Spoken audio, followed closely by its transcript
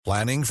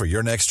Planning for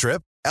your next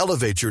trip?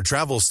 Elevate your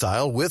travel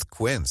style with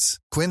Quince.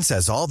 Quince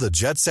has all the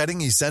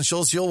jet-setting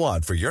essentials you'll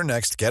want for your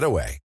next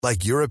getaway,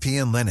 like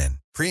European linen,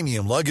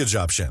 premium luggage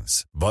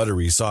options,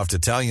 buttery soft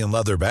Italian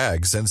leather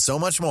bags, and so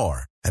much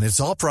more. And it's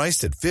all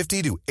priced at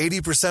 50 to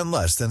 80%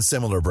 less than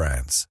similar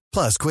brands.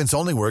 Plus, Quince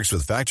only works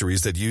with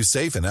factories that use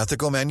safe and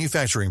ethical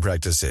manufacturing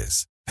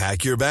practices.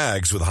 Pack your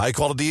bags with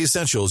high-quality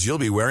essentials you'll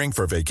be wearing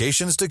for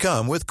vacations to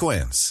come with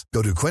Quince.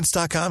 Go to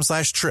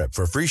quince.com/trip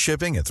for free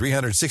shipping and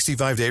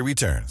 365-day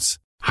returns.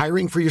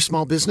 Hiring for your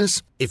small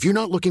business? If you're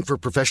not looking for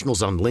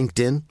professionals on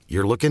LinkedIn,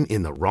 you're looking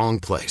in the wrong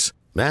place.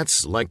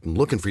 That's like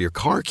looking for your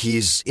car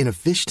keys in a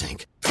fish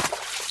tank.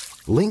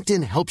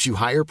 LinkedIn helps you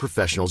hire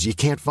professionals you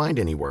can't find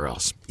anywhere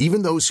else,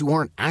 even those who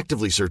aren't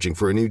actively searching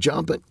for a new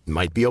job but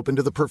might be open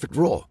to the perfect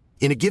role.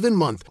 In a given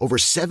month, over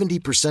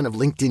 70% of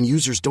LinkedIn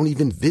users don't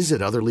even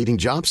visit other leading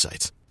job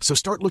sites. So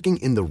start looking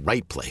in the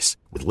right place.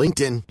 With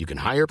LinkedIn, you can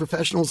hire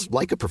professionals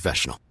like a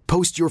professional.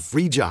 Post your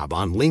free job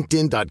on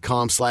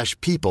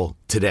linkedin.com/people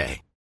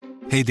today.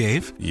 Hey,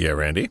 Dave. Yeah,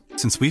 Randy.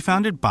 Since we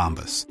founded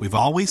Bombas, we've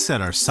always said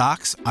our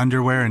socks,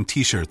 underwear, and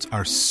T-shirts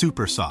are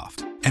super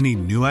soft. Any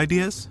new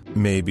ideas?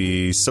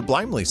 Maybe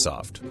sublimely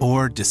soft.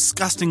 Or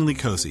disgustingly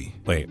cozy.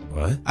 Wait,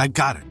 what? I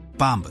got it.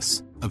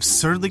 Bombas.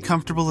 Absurdly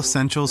comfortable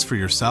essentials for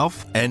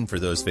yourself and for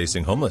those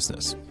facing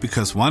homelessness.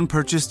 Because one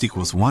purchased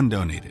equals one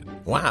donated.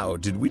 Wow,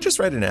 did we just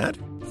write an ad?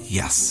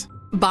 Yes.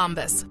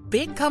 Bombas.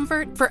 Big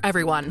comfort for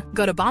everyone.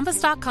 Go to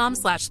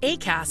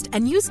bombas.com/ACAST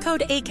and use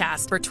code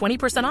ACAST for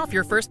 20% off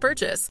your first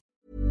purchase.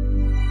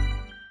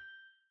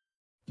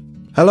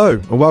 Hello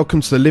and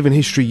welcome to the Living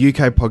History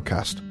UK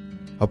podcast,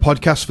 a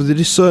podcast for the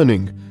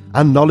discerning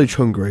and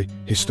knowledge-hungry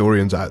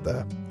historians out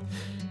there.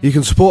 You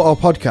can support our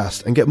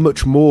podcast and get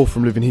much more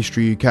from Living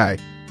History UK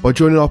by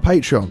joining our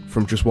Patreon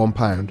from just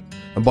 £1,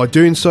 and by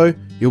doing so,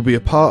 you'll be a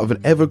part of an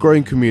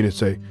ever-growing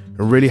community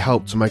and really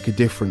help to make a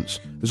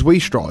difference as we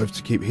strive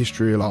to keep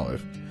history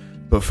alive.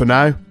 But for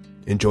now,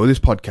 enjoy this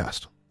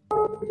podcast.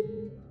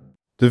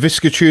 The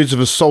Vicissitudes of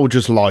a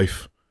Soldier's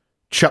Life,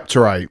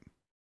 Chapter 8.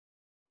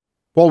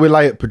 While we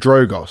lay at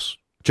Pedrogos,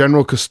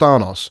 General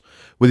Castanos,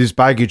 with his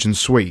baggage and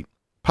suite,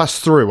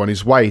 passed through on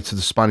his way to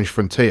the Spanish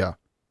frontier.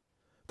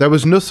 There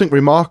was nothing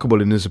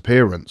remarkable in his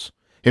appearance.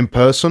 In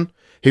person,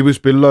 he was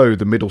below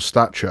the middle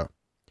stature.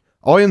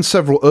 I and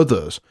several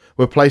others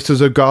were placed as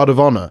a guard of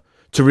honour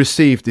to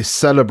receive this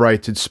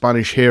celebrated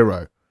Spanish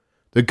hero.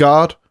 The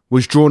guard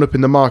was drawn up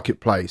in the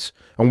marketplace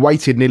and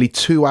waited nearly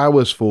 2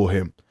 hours for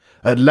him.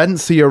 At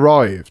length he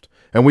arrived,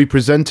 and we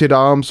presented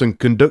arms and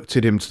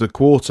conducted him to the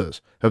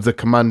quarters of the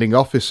commanding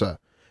officer,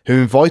 who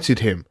invited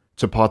him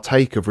to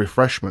partake of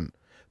refreshment,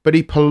 but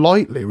he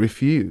politely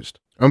refused,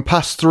 and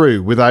passed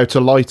through without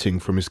alighting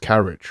from his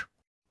carriage.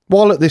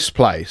 While at this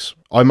place,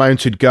 I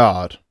mounted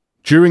guard.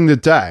 During the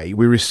day,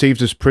 we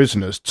received as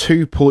prisoners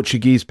 2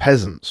 Portuguese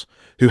peasants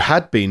who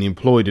had been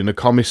employed in a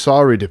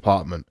commissary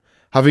department,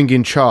 having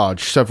in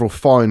charge several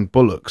fine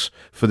bullocks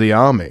for the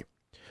army.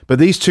 But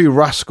these 2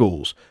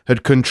 rascals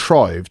had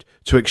contrived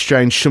to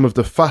exchange some of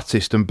the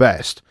fattest and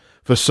best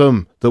for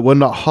some that were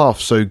not half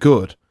so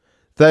good,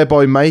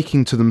 thereby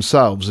making to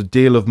themselves a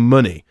deal of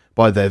money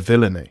by their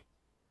villainy.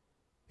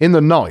 In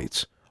the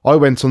night, I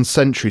went on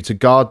sentry to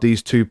guard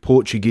these 2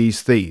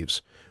 Portuguese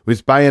thieves.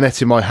 With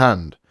bayonet in my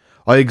hand,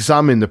 I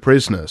examined the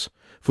prisoners,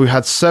 for we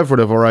had several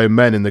of our own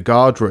men in the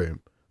guard room,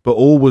 but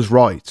all was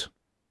right.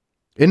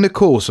 In the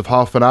course of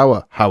half an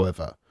hour,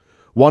 however,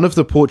 one of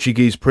the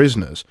Portuguese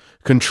prisoners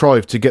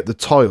contrived to get the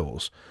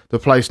tiles, the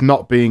place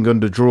not being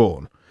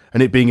underdrawn,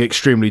 and it being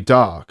extremely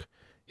dark.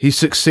 He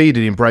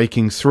succeeded in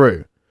breaking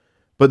through,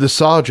 but the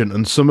sergeant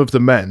and some of the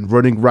men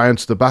running round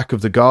to the back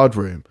of the guard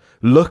room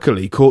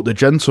luckily caught the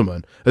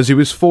gentleman as he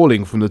was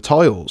falling from the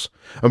tiles,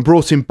 and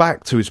brought him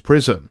back to his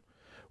prison,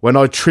 when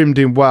I trimmed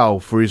him well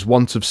for his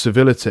want of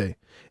civility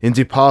in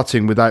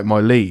departing without my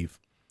leave,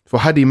 for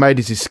had he made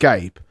his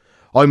escape,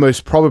 I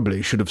most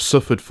probably should have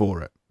suffered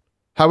for it.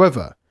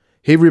 However,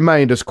 he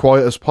remained as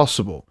quiet as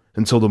possible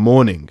until the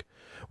morning,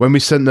 when we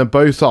sent them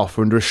both off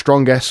under a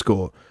strong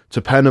escort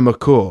to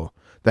Penamacourt,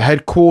 the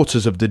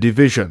headquarters of the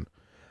division,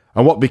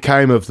 and what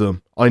became of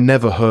them I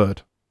never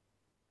heard.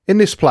 In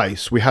this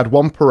place we had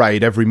one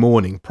parade every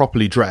morning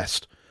properly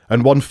dressed,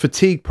 and one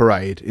fatigue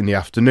parade in the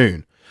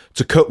afternoon,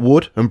 to cut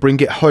wood and bring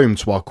it home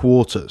to our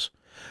quarters.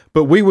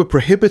 But we were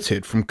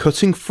prohibited from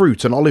cutting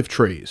fruit and olive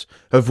trees,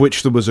 of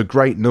which there was a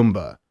great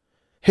number.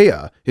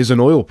 Here is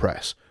an oil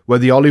press, where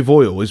the olive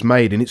oil is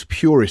made in its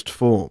purest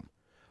form.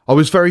 I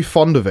was very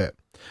fond of it,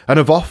 and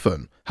have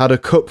often had a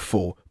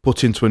cupful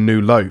put into a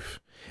new loaf.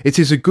 It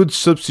is a good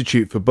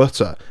substitute for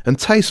butter, and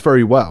tastes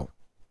very well.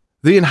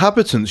 The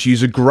inhabitants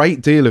use a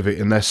great deal of it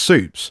in their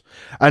soups,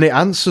 and it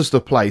answers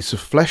the place of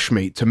flesh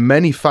meat to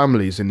many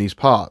families in these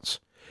parts.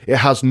 It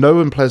has no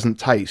unpleasant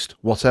taste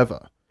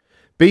whatever.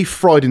 Beef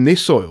fried in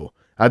this oil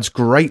adds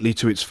greatly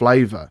to its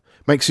flavour,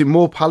 makes it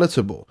more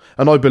palatable,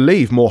 and I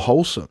believe more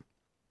wholesome.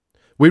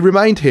 We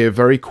remained here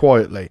very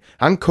quietly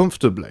and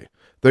comfortably,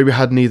 though we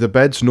had neither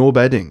beds nor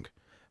bedding,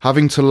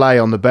 having to lay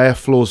on the bare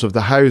floors of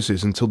the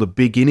houses until the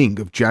beginning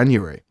of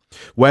January,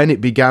 when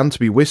it began to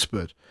be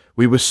whispered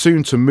we were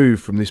soon to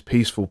move from this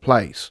peaceful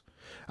place.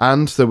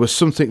 And there was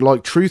something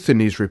like truth in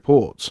these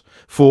reports,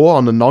 for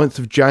on the 9th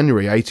of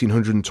January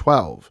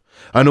 1812,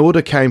 an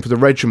order came for the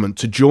regiment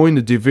to join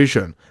the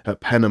division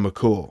at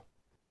Pennamacourt.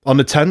 On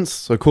the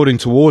 10th, according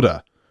to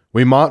order,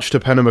 we marched to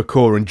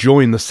Pennamacourt and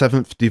joined the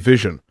 7th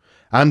Division,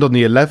 and on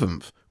the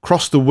 11th,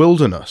 crossed the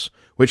wilderness,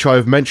 which I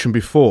have mentioned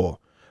before,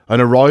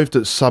 and arrived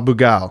at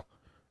Sabugal.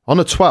 On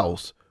the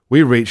 12th,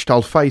 we reached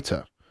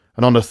Alfeita,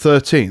 and on the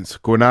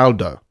 13th,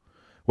 Guinaldo,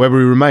 where we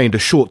remained a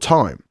short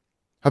time,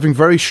 having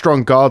very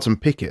strong guards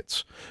and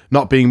pickets,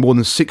 not being more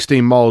than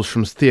 16 miles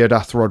from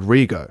Ciudad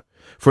Rodrigo,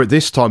 for at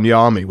this time the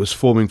army was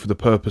forming for the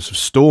purpose of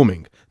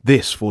storming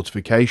this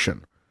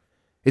fortification.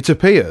 It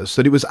appears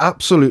that it was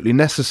absolutely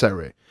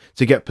necessary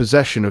to get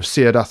possession of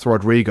Ciudad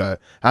Rodrigo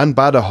and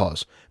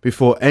Badajoz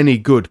before any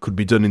good could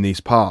be done in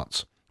these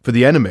parts, for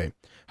the enemy,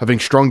 having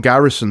strong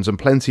garrisons and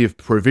plenty of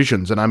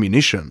provisions and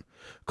ammunition,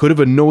 could have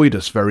annoyed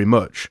us very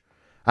much,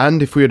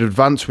 and if we had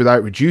advanced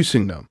without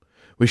reducing them,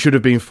 we should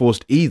have been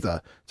forced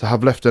either to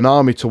have left an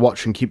army to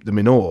watch and keep them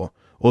in awe,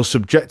 or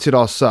subjected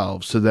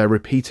ourselves to their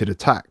repeated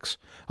attacks.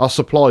 Our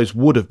supplies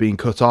would have been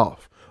cut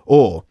off,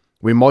 or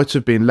we might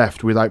have been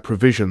left without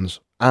provisions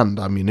and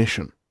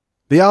ammunition.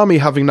 The army,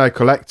 having now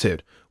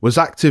collected, was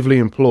actively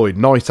employed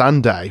night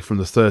and day from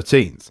the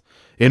 13th,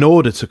 in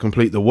order to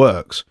complete the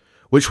works,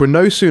 which were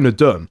no sooner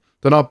done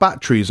than our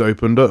batteries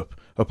opened up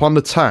upon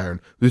the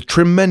town with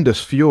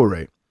tremendous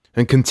fury,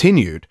 and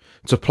continued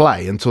to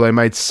play until they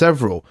made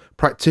several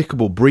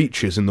practicable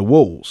breaches in the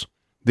walls.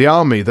 The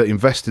army that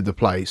invested the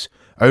place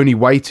only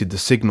waited the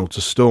signal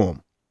to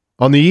storm.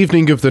 On the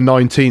evening of the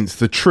 19th,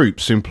 the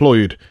troops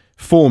employed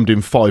formed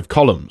in 5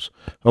 columns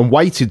and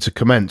waited to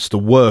commence the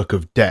work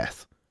of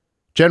death.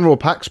 General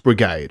Pack's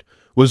brigade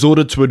was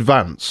ordered to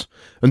advance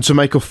and to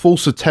make a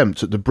false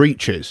attempt at the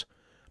breaches,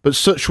 but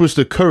such was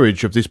the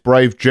courage of this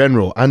brave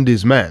general and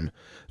his men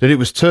that it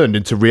was turned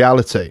into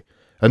reality,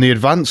 and the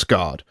advance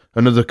guard,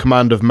 under the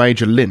command of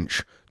Major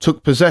Lynch,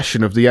 took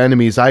possession of the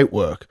enemy's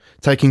outwork,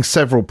 taking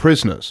several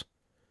prisoners.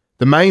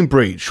 The main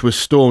breach was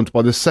stormed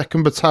by the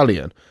 2nd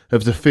Battalion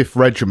of the 5th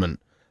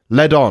Regiment,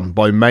 led on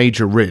by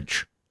Major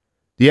Ridge.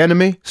 The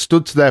enemy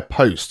stood to their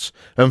posts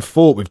and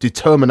fought with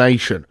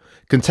determination,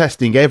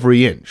 contesting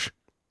every inch,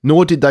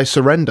 nor did they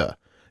surrender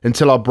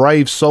until our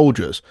brave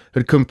soldiers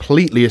had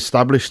completely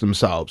established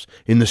themselves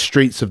in the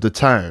streets of the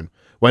town,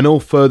 when all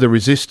further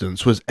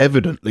resistance was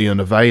evidently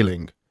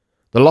unavailing.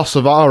 The loss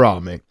of our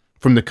army,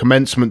 from the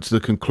commencement to the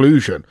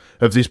conclusion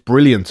of this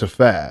brilliant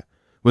affair,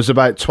 was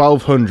about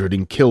 1,200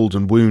 in killed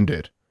and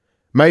wounded.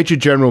 Major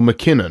General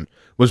McKinnon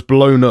was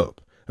blown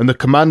up, and the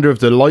commander of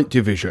the Light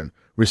Division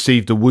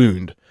received a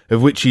wound,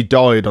 of which he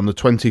died on the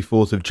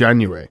 24th of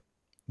January.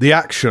 The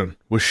action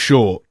was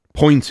short,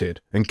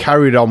 pointed, and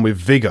carried on with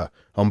vigour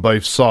on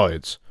both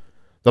sides.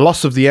 The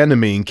loss of the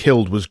enemy in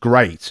killed was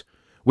great.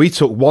 We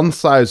took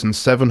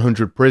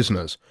 1,700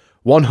 prisoners,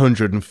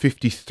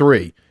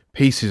 153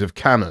 pieces of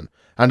cannon,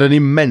 and an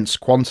immense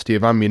quantity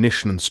of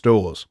ammunition and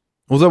stores.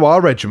 Although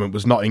our regiment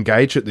was not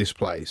engaged at this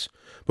place,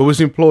 but was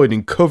employed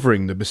in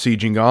covering the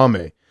besieging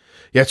army,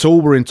 yet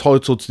all were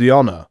entitled to the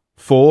honour,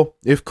 for,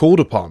 if called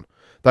upon,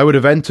 they would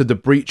have entered the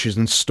breaches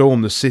and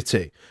stormed the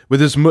city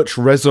with as much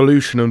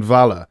resolution and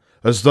valour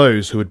as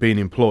those who had been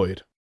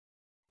employed.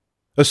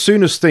 As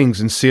soon as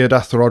things in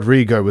Ciudad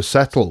Rodrigo were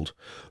settled,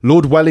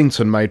 Lord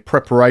Wellington made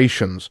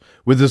preparations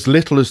with as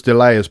little as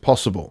delay as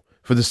possible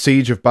for the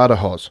siege of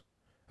Badajoz.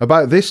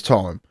 About this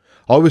time,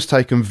 I was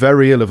taken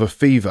very ill of a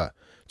fever,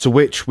 to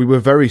which we were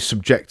very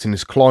subject in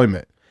this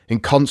climate, in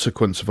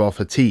consequence of our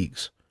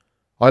fatigues.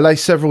 I lay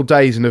several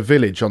days in a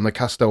village on the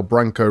Castel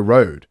Branco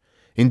road.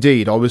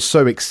 Indeed, I was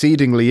so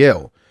exceedingly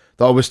ill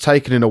that I was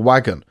taken in a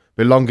waggon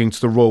belonging to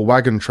the Royal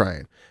Waggon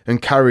Train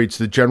and carried to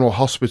the General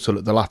Hospital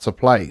at the latter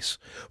place,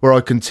 where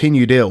I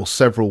continued ill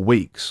several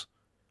weeks.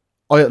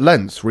 I at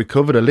length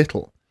recovered a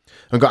little,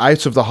 and got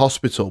out of the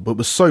hospital, but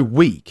was so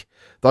weak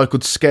that I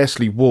could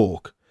scarcely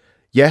walk.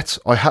 Yet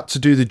I had to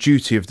do the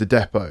duty of the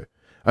depot.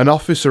 An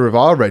officer of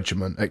our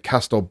regiment at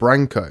Castel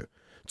Branco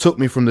took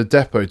me from the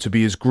depot to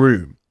be his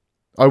groom.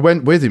 I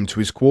went with him to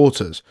his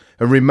quarters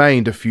and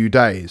remained a few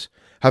days,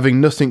 having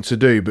nothing to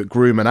do but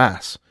groom an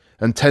ass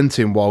and tent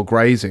him while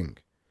grazing.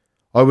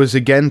 I was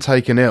again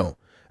taken ill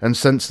and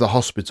sent to the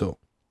hospital.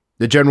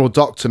 The general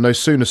doctor no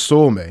sooner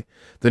saw me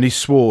than he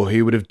swore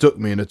he would have ducked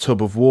me in a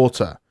tub of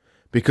water,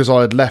 because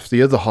I had left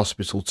the other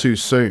hospital too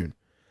soon.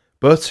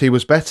 But he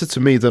was better to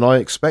me than I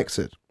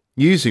expected,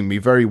 using me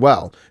very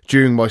well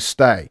during my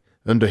stay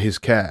under his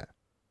care.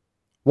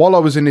 While I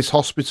was in this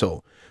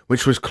hospital,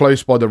 which was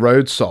close by the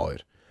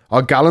roadside,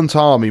 our gallant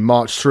army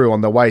marched through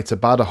on their way to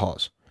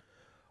Badajoz.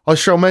 I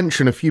shall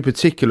mention a few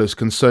particulars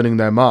concerning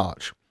their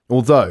march,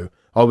 although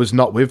I was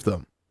not with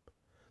them.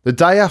 The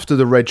day after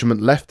the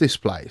regiment left this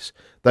place,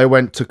 they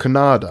went to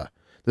Canada.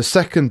 The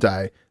 2nd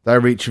day, they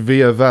reached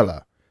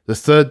Villavella. The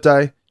 3rd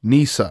day,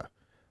 Niza.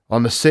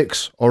 On the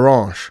 6th,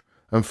 Orange,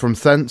 and from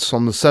thence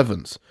on the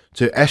 7th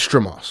to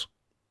Estremoz,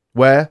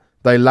 where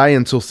they lay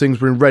until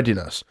things were in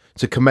readiness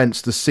to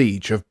commence the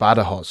siege of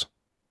Badajoz.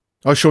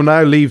 I shall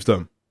now leave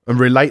them, and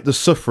relate the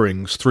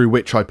sufferings through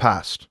which I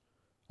passed.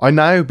 I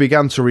now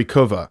began to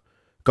recover,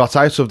 got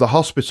out of the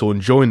hospital and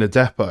joined the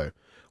depot,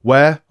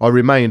 where I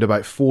remained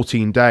about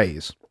 14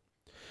 days.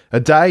 A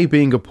day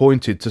being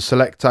appointed to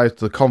select out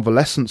the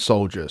convalescent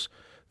soldiers,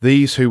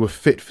 these who were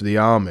fit for the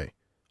army.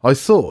 I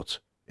thought,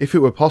 if it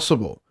were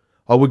possible,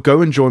 I would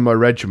go and join my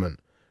regiment,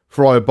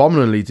 for I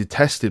abominably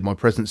detested my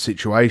present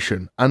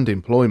situation and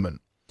employment,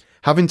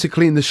 having to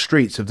clean the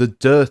streets of the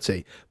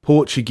dirty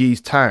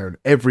Portuguese town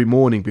every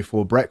morning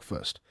before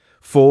breakfast,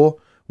 for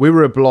we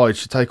were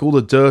obliged to take all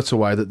the dirt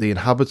away that the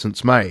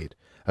inhabitants made,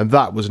 and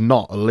that was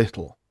not a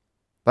little.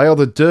 They are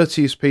the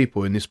dirtiest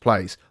people in this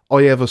place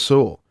I ever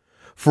saw,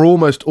 for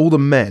almost all the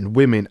men,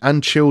 women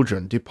and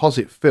children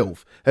deposit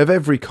filth of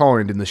every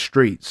kind in the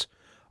streets,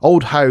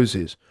 old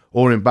houses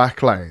or in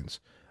back lanes,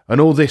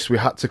 and all this we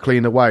had to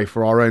clean away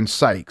for our own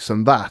sakes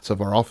and that of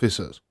our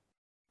officers.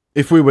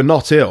 If we were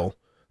not ill,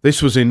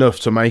 this was enough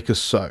to make us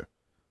so.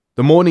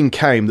 The morning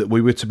came that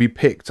we were to be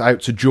picked out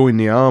to join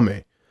the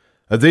army.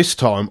 At this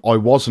time I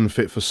wasn't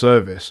fit for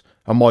service,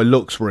 and my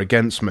looks were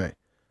against me.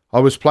 I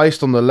was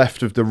placed on the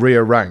left of the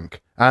rear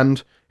rank,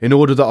 and, in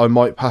order that I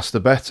might pass the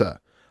better,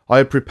 I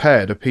had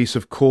prepared a piece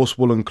of coarse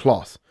woolen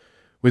cloth,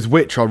 with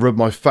which I rubbed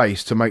my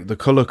face to make the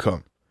colour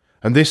come,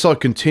 and this I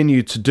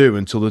continued to do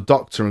until the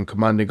doctor and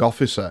commanding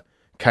officer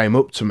came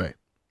up to me.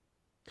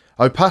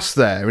 I passed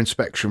their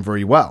inspection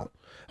very well,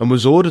 and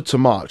was ordered to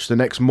march the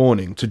next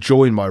morning to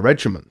join my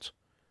regiment.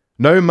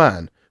 No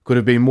man could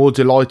have been more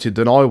delighted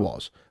than I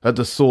was at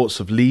the thoughts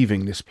of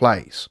leaving this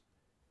place.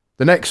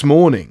 The next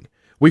morning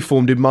we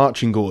formed in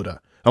marching order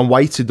and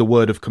waited the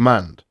word of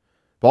command,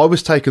 but I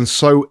was taken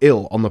so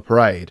ill on the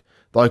parade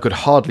that I could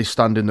hardly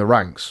stand in the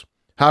ranks.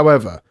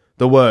 However,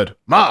 the word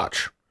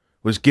 "March"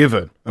 was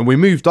given and we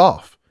moved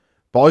off,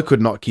 but I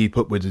could not keep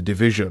up with the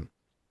division.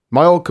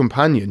 My old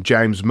companion,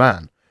 James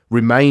Mann,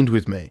 remained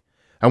with me,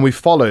 and we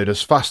followed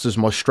as fast as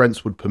my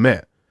strength would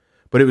permit,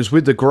 but it was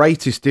with the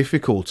greatest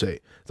difficulty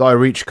that I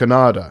reached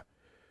Canada,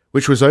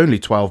 which was only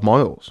 12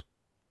 miles.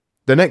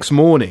 The next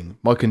morning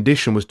my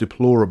condition was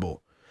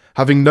deplorable,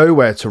 having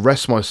nowhere to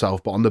rest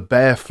myself but on the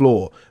bare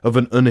floor of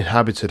an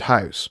uninhabited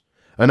house,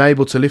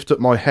 unable to lift up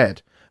my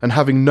head, and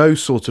having no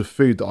sort of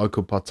food that I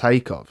could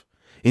partake of.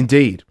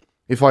 Indeed,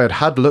 if I had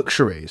had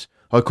luxuries,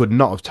 I could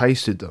not have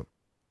tasted them.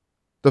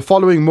 The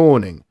following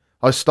morning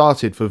I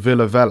started for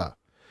Villa Vella,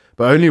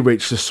 but only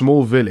reached a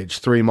small village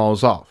 3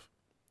 miles off,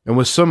 and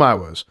was some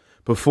hours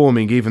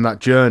performing even that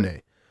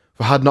journey,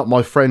 for had not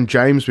my friend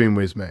James been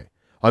with me,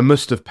 I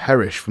must have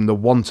perished from the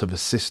want of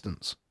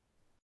assistance.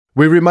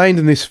 We remained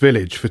in this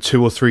village for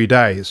 2 or 3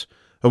 days,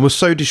 and was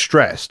so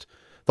distressed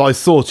that I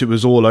thought it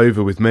was all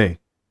over with me.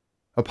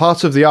 A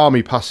part of the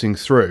army passing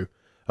through,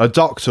 a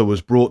doctor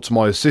was brought to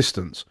my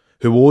assistance,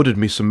 who ordered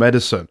me some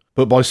medicine,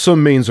 but by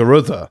some means or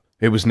other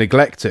it was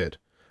neglected,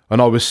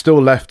 and I was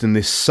still left in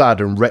this sad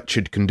and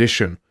wretched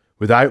condition,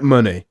 without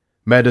money,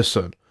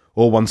 medicine,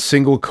 or one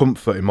single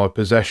comfort in my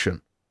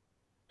possession.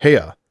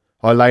 Here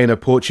I lay in a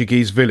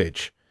Portuguese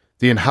village,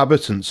 the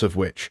inhabitants of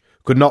which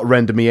could not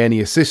render me any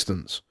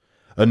assistance,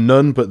 and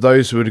none but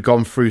those who had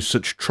gone through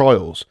such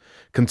trials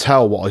can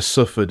tell what I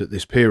suffered at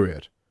this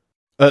period.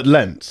 At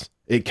length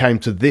it came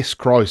to this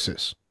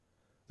crisis,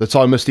 that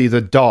I must either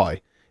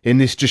die in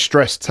this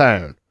distressed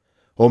town,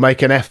 or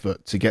make an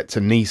effort to get to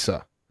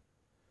Nisa.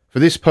 For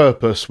this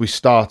purpose we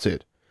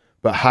started,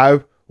 but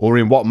how or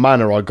in what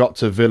manner I got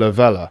to Villa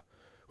Vella,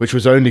 which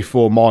was only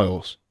 4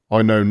 miles,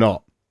 I know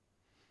not.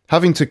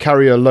 Having to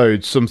carry a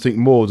load something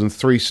more than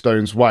 3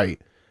 stones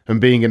weight,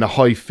 and being in a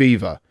high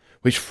fever,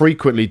 which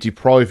frequently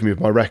deprived me of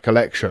my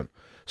recollection,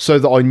 so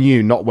that I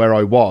knew not where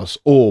I was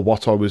or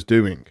what I was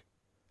doing.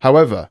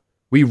 However,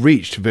 we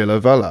reached Villa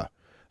Vella,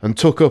 and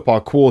took up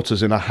our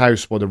quarters in a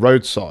house by the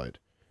roadside.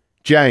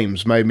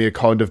 James made me a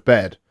kind of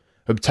bed,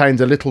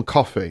 obtained a little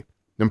coffee,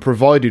 and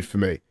provided for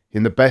me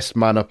in the best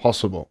manner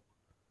possible.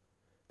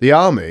 The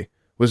army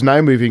was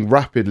now moving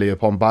rapidly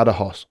upon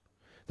Badajoz,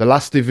 the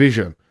last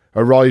division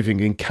arriving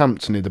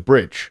encamped near the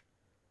bridge.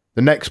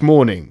 The next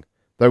morning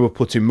they were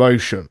put in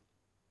motion.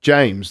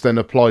 James then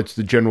applied to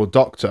the general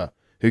doctor,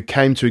 who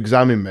came to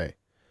examine me,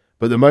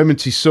 but the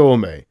moment he saw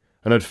me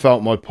and had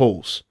felt my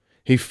pulse,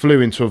 he flew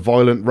into a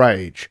violent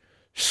rage,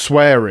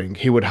 swearing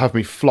he would have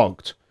me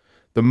flogged.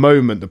 The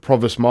moment the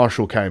provost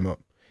marshal came up,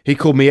 he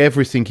called me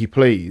everything he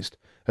pleased,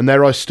 and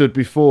there I stood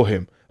before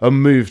him,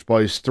 unmoved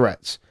by his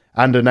threats,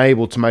 and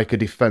unable to make a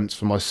defence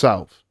for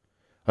myself.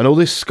 And all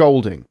this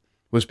scolding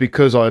was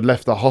because I had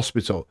left the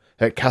hospital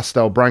at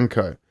Castel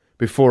Branco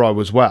before I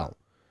was well,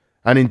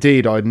 and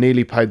indeed I had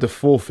nearly paid the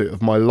forfeit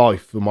of my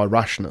life for my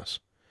rashness,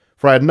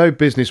 for I had no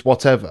business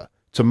whatever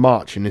to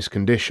march in this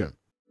condition.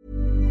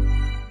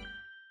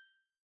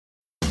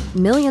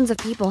 Millions of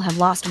people have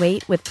lost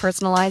weight with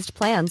personalized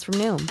plans from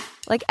Noom,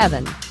 like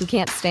Evan, who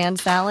can't stand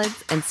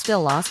salads and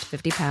still lost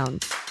 50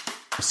 pounds.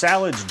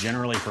 Salads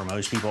generally for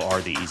most people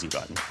are the easy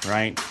button,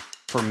 right?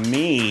 For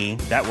me,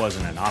 that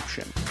wasn't an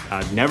option.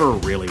 I never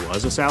really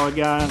was a salad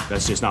guy.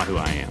 That's just not who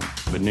I am.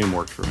 But Noom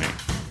worked for me.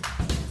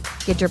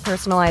 Get your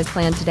personalized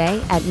plan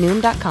today at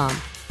Noom.com.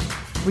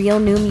 Real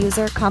Noom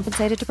user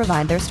compensated to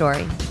provide their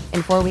story.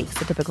 In 4 weeks,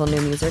 the typical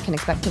Noom user can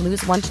expect to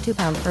lose 1 to 2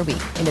 pounds per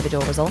week.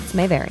 Individual results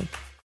may vary.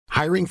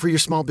 Hiring for your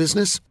small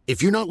business?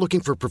 If you're not looking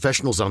for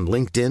professionals on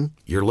LinkedIn,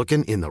 you're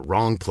looking in the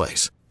wrong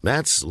place.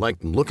 That's like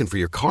looking for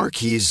your car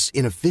keys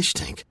in a fish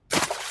tank.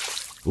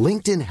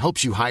 LinkedIn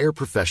helps you hire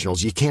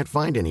professionals you can't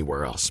find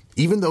anywhere else,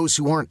 even those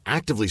who aren't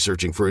actively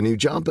searching for a new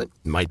job but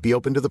might be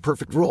open to the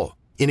perfect role.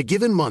 In a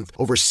given month,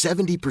 over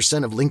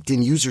 70% of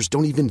LinkedIn users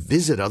don't even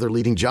visit other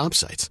leading job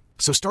sites.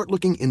 So start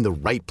looking in the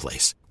right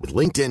place. With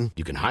LinkedIn,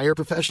 you can hire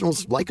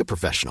professionals like a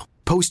professional.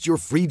 Post your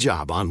free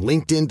job on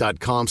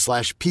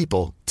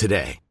linkedin.com/people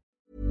today.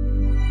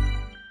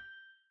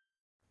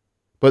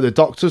 But the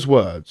doctor's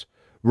words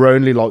were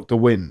only like the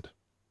wind.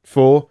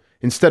 For,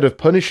 instead of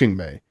punishing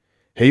me,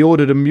 he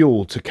ordered a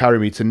mule to carry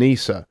me to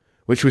Nisa,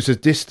 which was a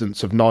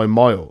distance of 9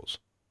 miles.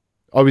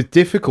 I with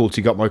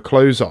difficulty got my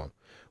clothes on,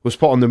 was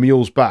put on the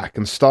mule's back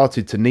and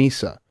started to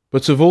Nisa.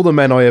 But of all the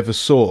men I ever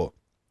saw,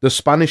 the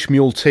Spanish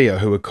muleteer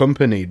who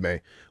accompanied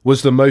me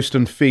was the most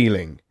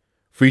unfeeling,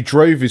 for he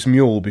drove his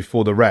mule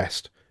before the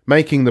rest,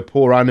 making the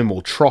poor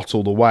animal trot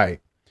all the way,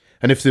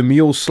 and if the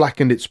mule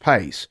slackened its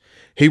pace,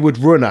 he would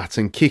run at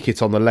and kick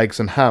it on the legs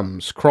and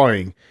hams,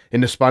 crying,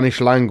 in the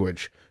Spanish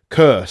language,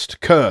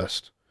 "Cursed,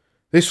 cursed!"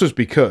 This was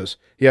because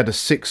he had a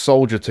sick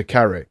soldier to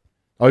carry.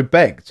 I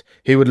begged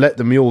he would let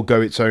the mule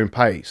go its own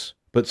pace,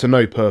 but to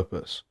no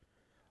purpose.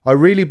 I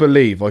really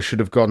believe I should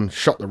have gone and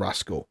shot the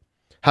rascal,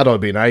 had I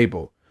been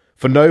able,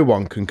 for no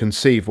one can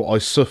conceive what I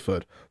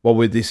suffered while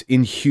with this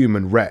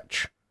inhuman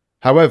wretch.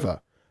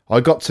 However, I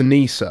got to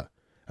Nisa,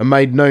 and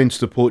made known to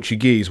the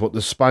Portuguese what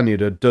the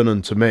Spaniard had done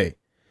unto me,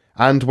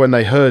 and when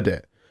they heard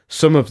it,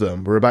 some of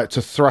them were about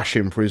to thrash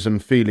him for his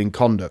unfeeling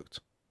conduct.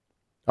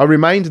 I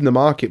remained in the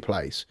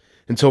marketplace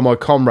until my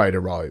comrade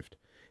arrived.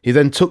 He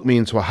then took me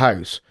into a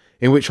house,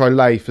 in which I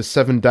lay for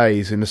 7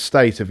 days in a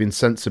state of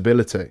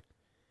insensibility.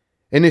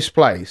 In this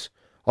place,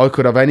 I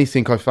could have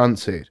anything I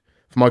fancied,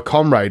 for my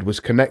comrade was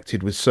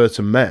connected with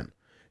certain men,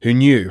 who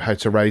knew how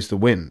to raise the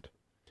wind.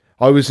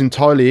 I was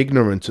entirely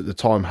ignorant at the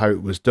time how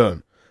it was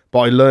done, but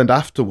I learned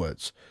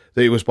afterwards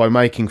that it was by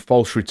making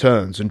false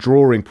returns and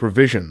drawing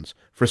provisions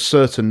for a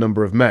certain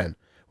number of men,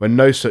 when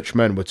no such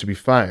men were to be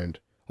found.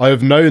 I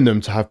have known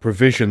them to have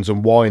provisions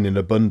and wine in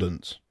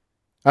abundance.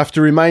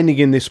 After remaining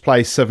in this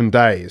place 7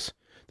 days,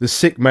 the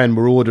sick men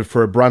were ordered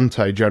for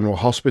Abrante General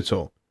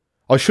Hospital.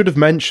 I should have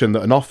mentioned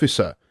that an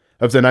officer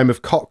of the name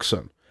of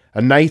Coxon,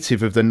 a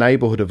native of the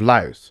neighbourhood of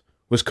Louth,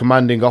 was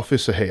commanding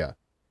officer here.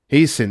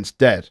 He is since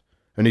dead,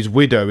 and his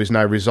widow is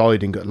now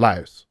residing at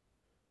Louth.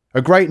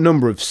 A great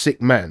number of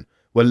sick men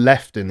were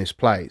left in this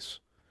place.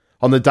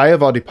 On the day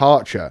of our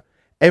departure,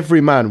 every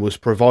man was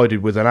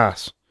provided with an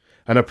ass,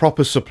 and a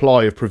proper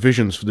supply of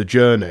provisions for the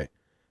journey.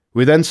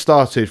 We then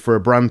started for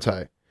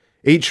Abrante,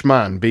 each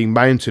man being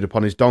mounted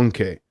upon his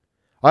donkey.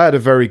 I had a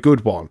very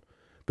good one,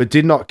 but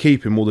did not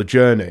keep him all the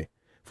journey,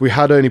 for we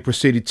had only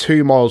proceeded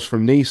 2 miles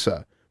from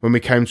Nisa when we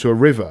came to a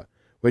river,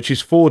 which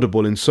is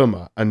fordable in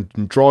summer and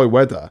in dry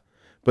weather,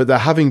 but there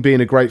having been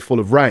a great fall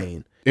of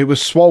rain, it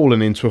was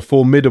swollen into a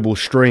formidable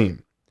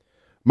stream.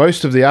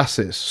 Most of the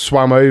asses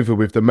swam over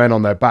with the men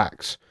on their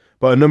backs,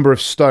 but a number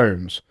of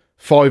stones,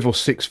 5 or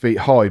 6 feet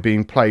high,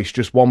 being placed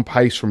just 1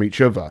 pace from each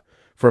other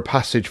for a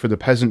passage for the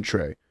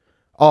peasantry,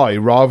 I,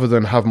 rather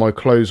than have my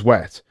clothes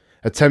wet,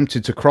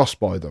 attempted to cross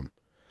by them.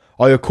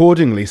 I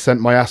accordingly sent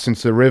my ass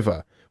into the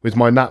river with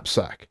my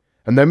knapsack,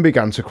 and then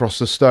began to cross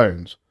the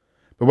stones.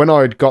 But when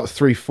I had got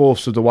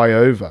 3/4 of the way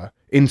over,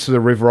 into the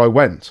river I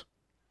went,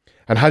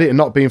 and had it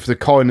not been for the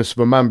kindness of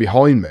a man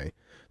behind me,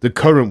 the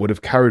current would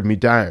have carried me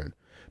down,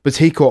 but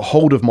he caught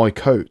hold of my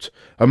coat,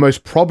 and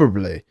most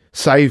probably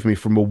saved me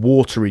from a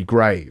watery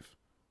grave.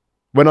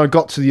 When I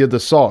got to the other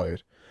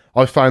side,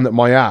 I found that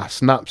my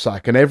ass,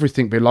 knapsack, and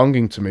everything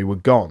belonging to me were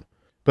gone,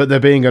 but there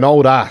being an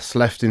old ass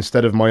left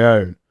instead of my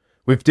own,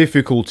 with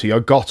difficulty I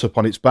got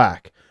upon its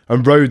back,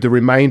 and rode the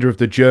remainder of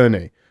the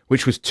journey,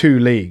 which was 2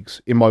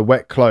 leagues, in my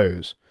wet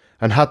clothes,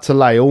 and had to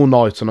lay all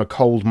night on a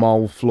cold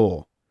marble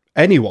floor.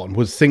 Anyone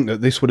would think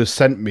that this would have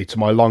sent me to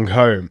my long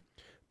home,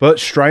 but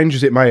strange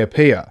as it may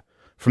appear,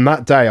 from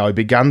that day I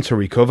began to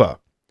recover.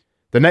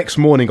 The next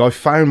morning I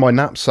found my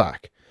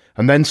knapsack,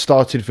 and then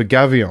started for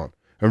Gavillon,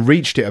 and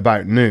reached it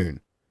about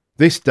noon.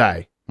 This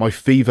day my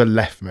fever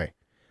left me,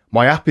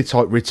 my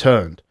appetite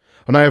returned,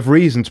 and I have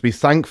reason to be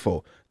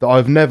thankful that I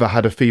have never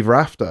had a fever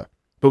after,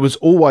 but was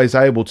always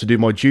able to do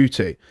my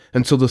duty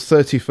until the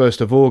 31st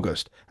of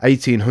August,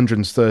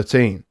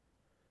 1813.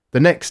 The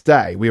next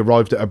day we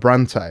arrived at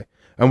Abrante,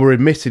 and were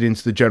admitted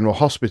into the General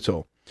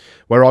Hospital,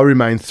 where I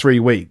remained 3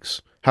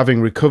 weeks.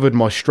 Having recovered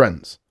my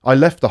strength, I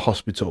left the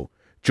hospital,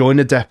 joined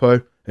a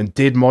depot, and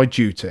did my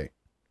duty.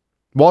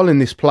 While in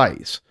this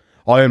place,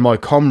 I and my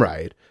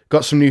comrade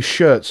got some new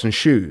shirts and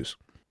shoes,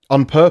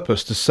 on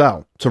purpose to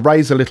sell, to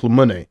raise a little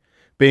money,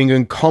 being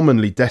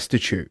uncommonly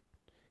destitute.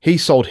 He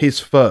sold his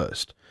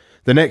first.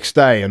 The next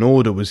day an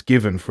order was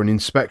given for an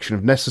inspection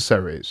of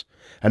necessaries,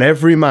 and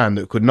every man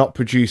that could not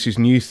produce his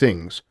new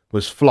things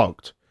was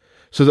flogged,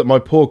 so that my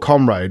poor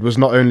comrade was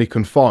not only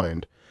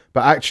confined,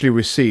 but actually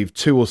received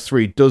 2 or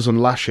 3 dozen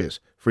lashes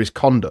for his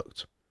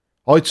conduct.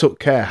 I took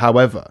care,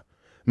 however,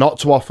 not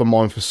to offer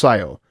mine for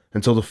sale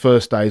until the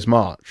first day's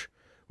march,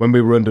 when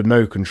we were under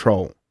no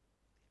control.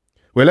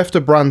 We left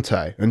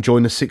Abrante and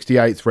joined the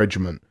 68th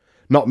Regiment,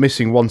 not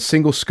missing one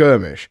single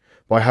skirmish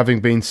by having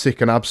been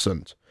sick and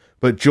absent,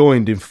 but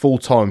joined in full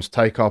time to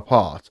take our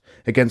part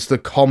against the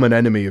common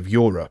enemy of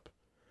Europe.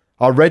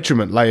 Our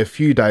regiment lay a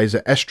few days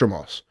at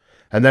Estremos,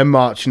 and then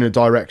marched in the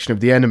direction of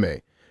the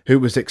enemy, who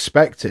it was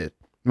expected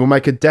will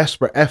make a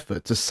desperate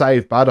effort to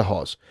save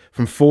Badajoz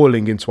from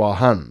falling into our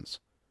hands.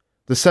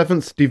 The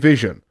 7th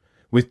Division,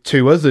 with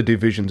 2 other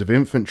divisions of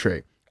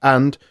infantry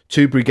and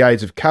 2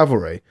 brigades of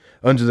cavalry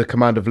under the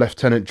command of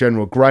Lieutenant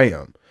General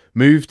Graham,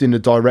 moved in the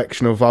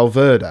direction of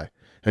Valverde,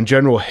 and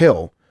General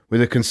Hill,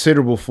 with a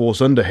considerable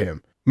force under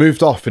him,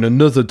 moved off in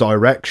another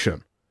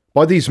direction.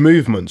 By these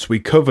movements we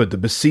covered the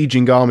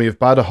besieging army of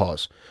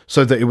Badajoz,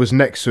 so that it was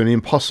next to an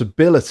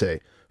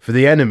impossibility for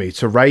the enemy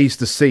to raise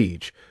the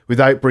siege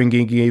without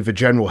bringing either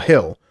General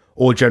Hill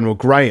or General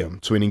Graham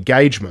to an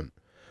engagement,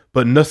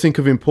 but nothing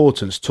of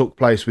importance took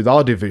place with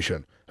our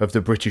division of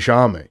the British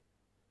Army.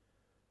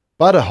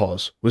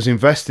 Badajoz was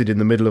invested in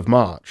the middle of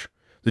March.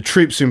 The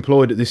troops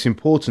employed at this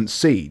important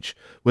siege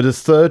were the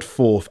 3rd,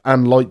 4th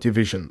and Light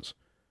Divisions.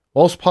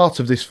 Whilst part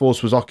of this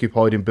force was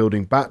occupied in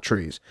building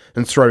batteries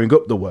and throwing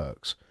up the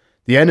works,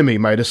 the enemy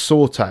made a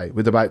sortie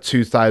with about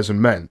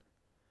 2,000 men.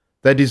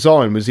 Their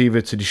design was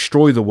either to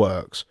destroy the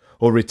works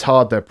or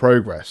retard their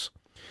progress,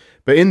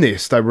 but in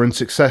this they were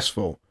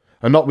unsuccessful,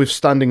 and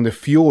notwithstanding the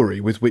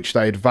fury with which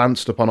they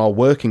advanced upon our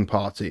working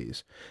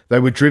parties, they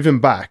were driven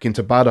back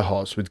into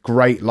Badajoz with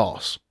great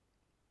loss.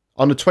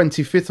 On the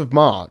 25th of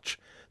March,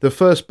 the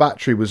first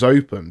battery was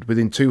opened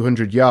within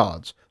 200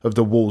 yards of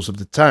the walls of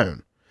the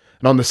town,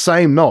 and on the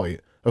same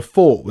night a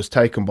fort was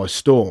taken by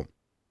storm.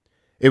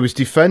 It was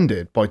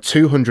defended by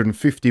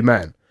 250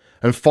 men,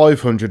 and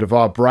 500 of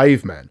our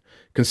brave men,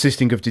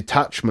 consisting of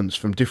detachments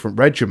from different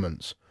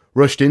regiments,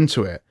 rushed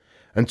into it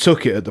and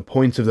took it at the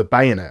point of the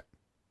bayonet.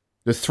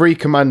 The 3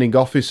 commanding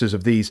officers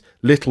of these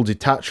little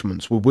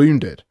detachments were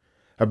wounded.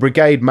 A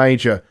brigade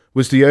major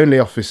was the only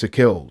officer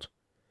killed.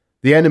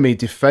 The enemy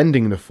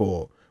defending the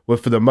fort were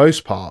for the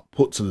most part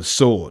put to the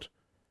sword.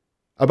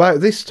 About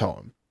this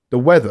time, the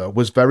weather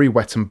was very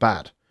wet and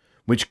bad,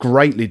 which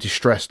greatly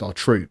distressed our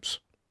troops.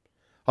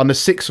 On the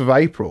 6th of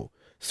April,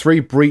 3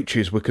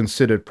 breaches were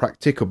considered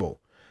practicable,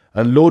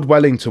 and Lord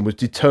Wellington was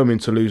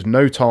determined to lose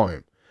no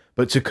time,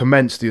 but to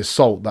commence the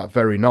assault that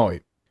very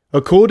night.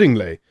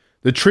 Accordingly,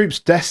 the troops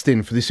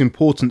destined for this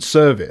important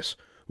service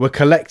were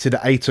collected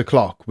at 8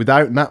 o'clock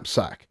without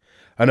knapsack,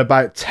 and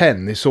about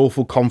 10 this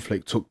awful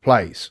conflict took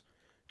place.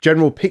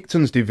 General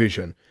Picton's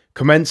division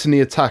commencing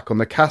the attack on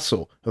the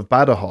castle of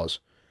Badajoz,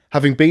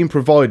 having been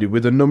provided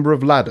with a number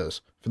of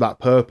ladders for that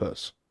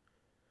purpose.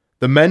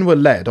 The men were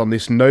led on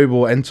this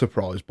noble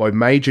enterprise by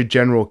Major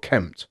General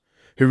Kempt,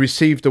 who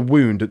received a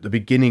wound at the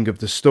beginning of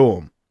the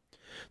storm.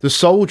 The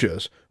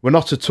soldiers were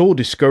not at all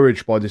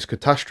discouraged by this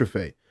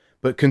catastrophe,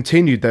 but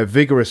continued their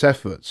vigorous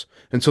efforts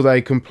until they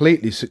had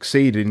completely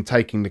succeeded in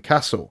taking the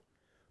castle.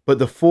 But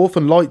the 4th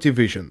and Light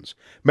Divisions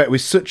met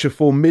with such a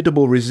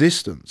formidable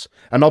resistance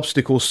and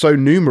obstacles so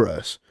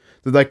numerous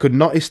that they could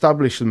not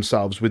establish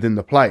themselves within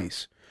the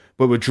place,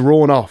 but were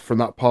drawn off from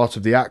that part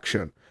of the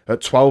action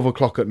at 12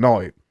 o'clock at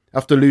night,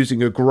 after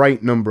losing a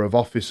great number of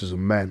officers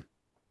and men.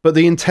 But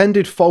the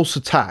intended false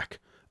attack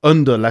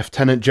under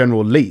Lieutenant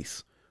General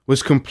Leith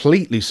was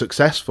completely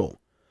successful.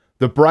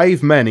 The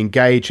brave men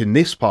engaged in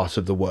this part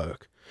of the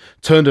work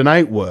turned an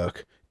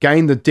outwork,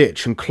 gained the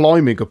ditch, and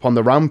climbing upon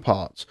the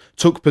ramparts,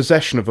 took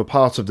possession of a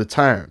part of the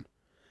town.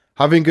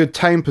 Having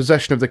obtained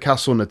possession of the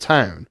castle and the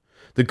town,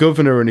 the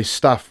governor and his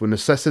staff were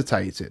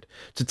necessitated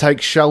to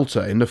take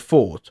shelter in the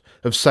fort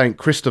of St.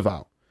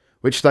 Cristobal,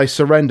 which they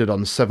surrendered on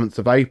the 7th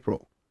of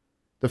April.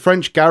 The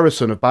French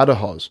garrison of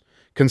Badajoz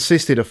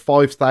consisted of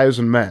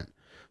 5,000 men,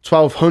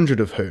 1,200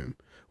 of whom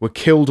were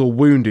killed or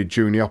wounded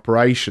during the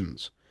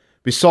operations,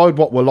 beside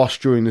what were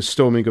lost during the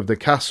storming of the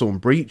castle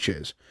and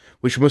breaches,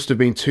 which must have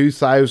been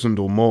 2,000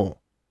 or more.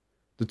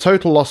 The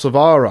total loss of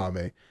our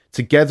army,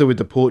 together with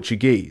the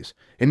Portuguese,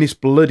 in this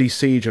bloody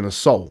siege and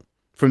assault,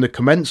 from the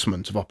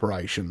commencement of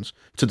operations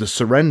to the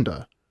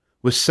surrender,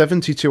 was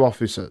 72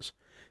 officers,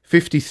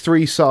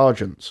 53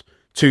 sergeants,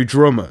 2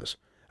 drummers,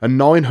 and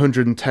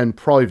 910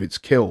 privates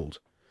killed,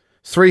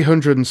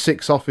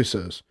 306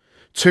 officers,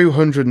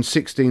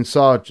 216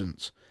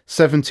 sergeants,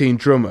 17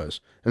 drummers,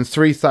 and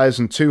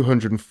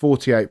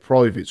 3,248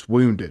 privates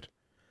wounded,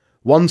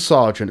 1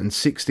 sergeant and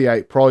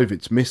 68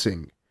 privates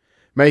missing,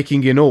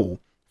 making in all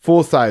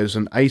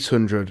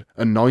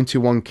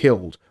 4,891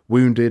 killed,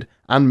 wounded,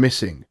 and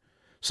missing,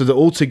 so that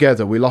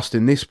altogether we lost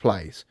in this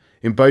place,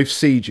 in both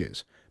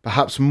sieges,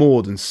 perhaps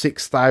more than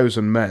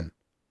 6,000 men.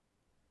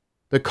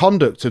 The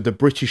conduct of the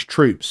British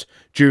troops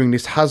during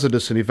this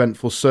hazardous and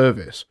eventful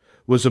service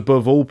was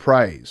above all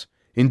praise.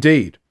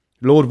 Indeed,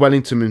 Lord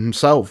Wellington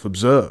himself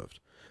observed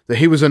that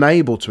he was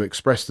unable to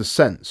express the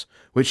sense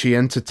which he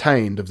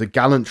entertained of the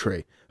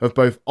gallantry of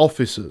both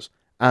officers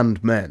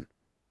and men.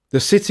 The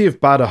city of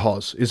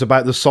Badajoz is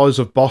about the size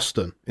of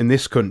Boston in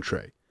this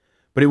country,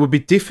 but it would be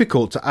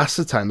difficult to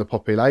ascertain the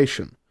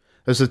population,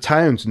 as the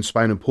towns in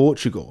Spain and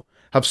Portugal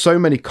have so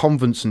many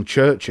convents and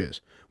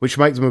churches which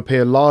make them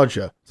appear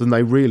larger than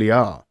they really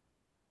are.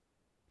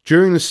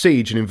 During the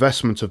siege and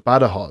investment of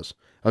Badajoz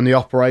and the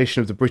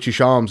operation of the British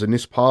arms in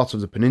this part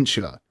of the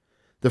peninsula,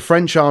 the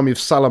French army of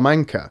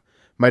Salamanca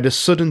made a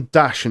sudden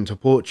dash into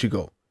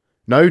Portugal,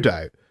 no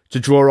doubt to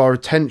draw our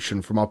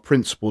attention from our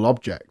principal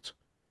object.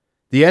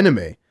 The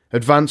enemy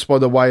advanced by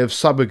the way of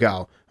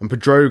Sabugal and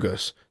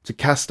Pedrogas to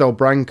Castel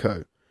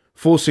Branco,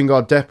 forcing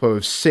our depot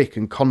of sick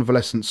and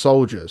convalescent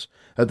soldiers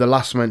at the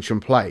last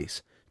mentioned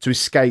place to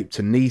escape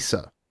to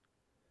Niza.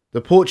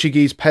 The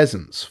Portuguese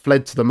peasants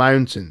fled to the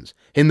mountains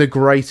in the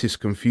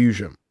greatest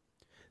confusion.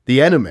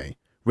 The enemy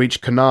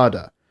reached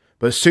Canada,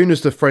 but as soon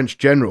as the French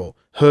general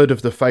heard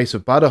of the fate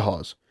of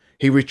Badajoz,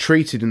 he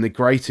retreated in the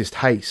greatest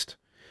haste.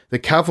 The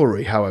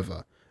cavalry,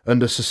 however,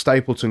 under Sir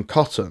Stapleton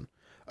Cotton,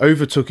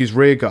 overtook his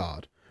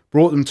rearguard,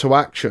 brought them to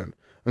action,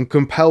 and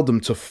compelled them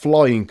to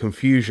fly in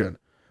confusion,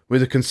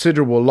 with a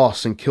considerable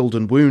loss in killed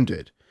and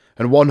wounded,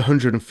 and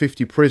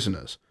 150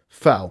 prisoners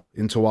fell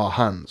into our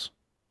hands.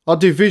 Our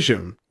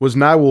division was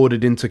now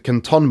ordered into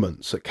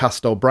cantonments at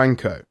Castel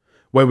Branco,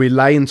 where we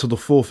lay until the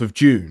 4th of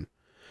June,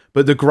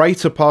 but the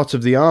greater part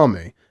of the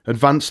army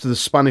advanced to the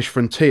Spanish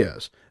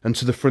frontiers and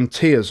to the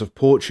frontiers of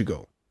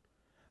Portugal.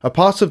 A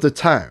part of the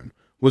town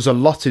was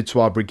allotted to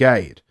our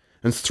brigade,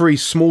 and 3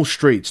 small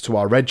streets to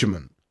our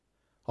regiment.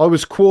 I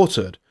was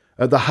quartered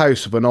at the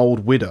house of an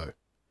old widow.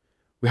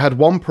 We had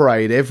one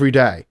parade every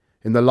day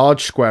in the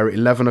large square at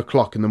 11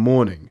 o'clock in the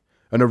morning,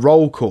 and a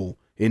roll call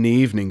in the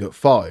evening at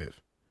 5.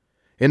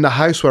 In the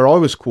house where I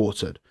was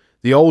quartered,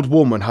 the old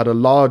woman had a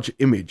large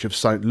image of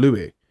St.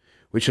 Louis,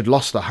 which had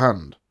lost a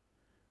hand.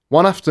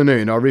 One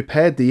afternoon I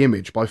repaired the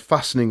image by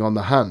fastening on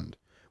the hand,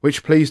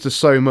 which pleased her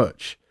so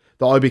much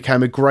that I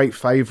became a great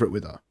favourite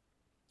with her.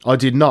 I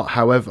did not,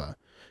 however,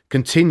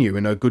 continue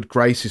in her good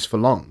graces for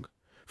long,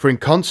 for in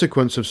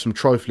consequence of some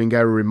trifling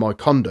error in my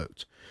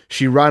conduct,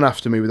 she ran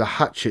after me with a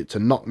hatchet to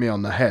knock me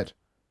on the head.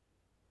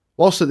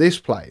 Whilst at this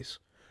place,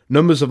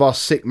 numbers of our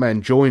sick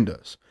men joined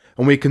us,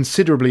 and we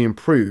considerably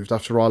improved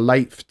after our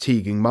late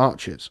fatiguing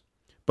marches,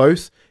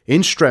 both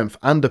in strength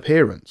and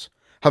appearance,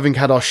 having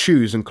had our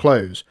shoes and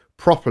clothes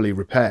properly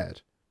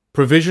repaired.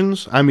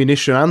 Provisions,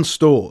 ammunition and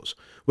stores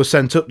were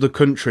sent up the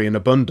country in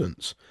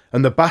abundance,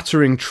 and the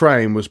battering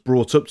train was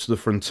brought up to the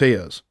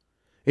frontiers.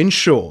 In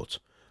short,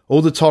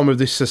 all the time of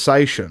this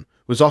cessation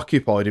was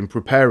occupied in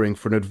preparing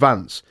for an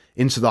advance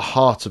into the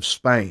heart of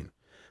Spain,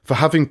 for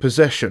having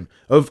possession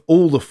of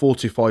all the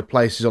fortified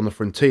places on the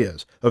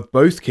frontiers of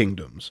both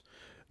kingdoms,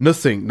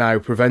 nothing now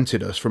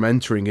prevented us from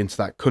entering into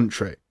that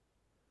country.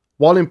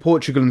 While in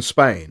Portugal and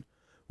Spain,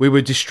 we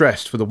were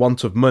distressed for the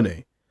want of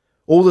money.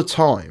 All the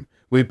time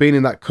we had been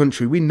in that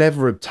country we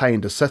never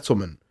obtained a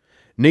settlement,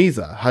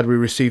 neither had we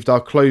received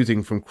our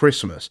clothing from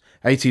Christmas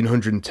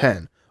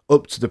 1810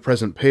 up to the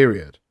present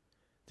period.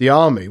 The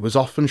army was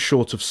often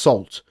short of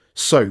salt,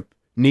 soap,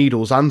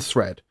 needles and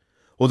thread.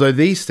 Although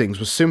these things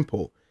were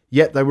simple,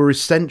 yet they were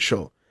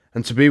essential,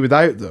 and to be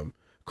without them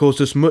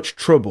caused us much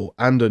trouble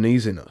and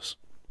uneasiness.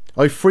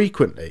 I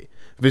frequently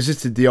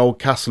visited the old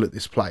castle at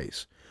this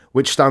place,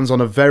 which stands on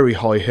a very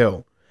high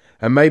hill,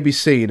 and may be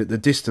seen at the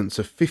distance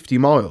of 50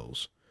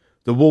 miles.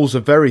 The walls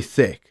are very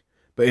thick,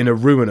 but in a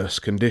ruinous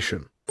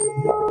condition.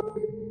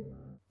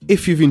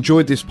 If you've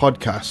enjoyed this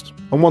podcast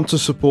and want to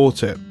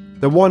support it,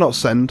 then why not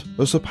send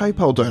us a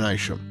PayPal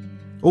donation?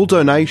 All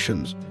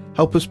donations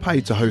help us pay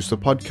to host the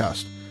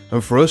podcast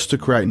and for us to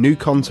create new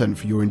content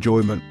for your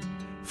enjoyment.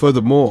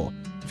 Furthermore,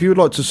 if you would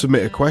like to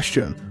submit a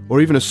question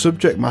or even a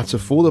subject matter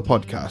for the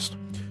podcast,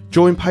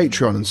 join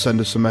Patreon and send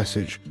us a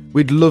message.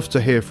 We'd love to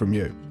hear from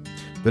you.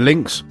 The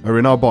links are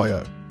in our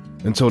bio.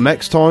 Until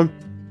next time,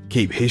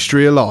 keep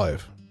history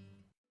alive.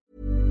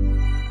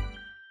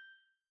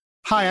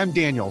 Hi, I'm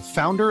Daniel,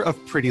 founder of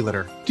Pretty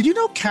Litter. Did you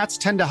know cats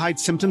tend to hide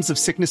symptoms of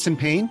sickness and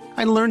pain?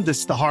 I learned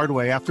this the hard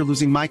way after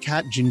losing my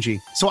cat, Gingy.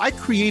 So I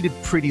created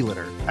Pretty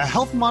Litter, a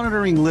health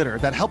monitoring litter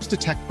that helps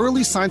detect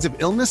early signs of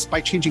illness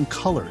by changing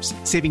colors,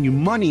 saving you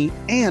money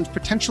and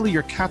potentially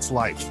your cat's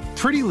life.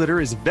 Pretty Litter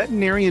is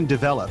veterinarian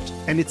developed,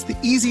 and it's the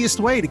easiest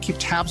way to keep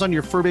tabs on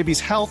your fur baby's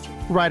health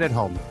right at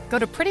home. Go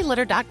to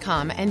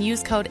prettylitter.com and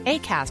use code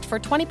ACAST for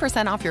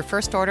 20% off your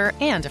first order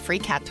and a free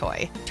cat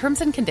toy.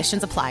 Terms and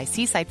conditions apply.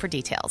 See site for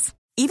details.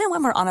 Even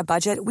when we're on a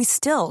budget, we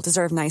still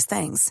deserve nice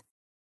things.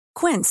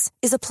 Quince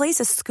is a place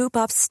to scoop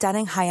up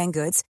stunning high-end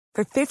goods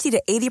for 50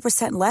 to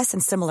 80% less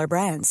than similar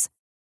brands.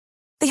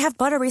 They have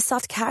buttery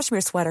soft cashmere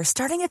sweaters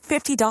starting at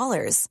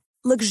 $50,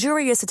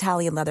 luxurious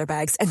Italian leather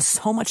bags, and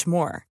so much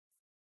more.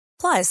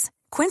 Plus,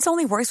 Quince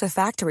only works with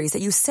factories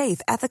that use safe,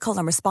 ethical,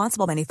 and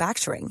responsible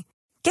manufacturing.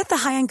 Get the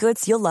high-end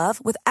goods you'll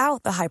love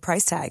without the high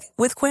price tag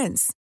with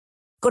Quince.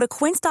 Go to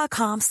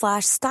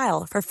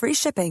quince.com/style for free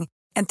shipping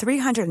and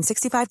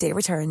 365-day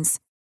returns.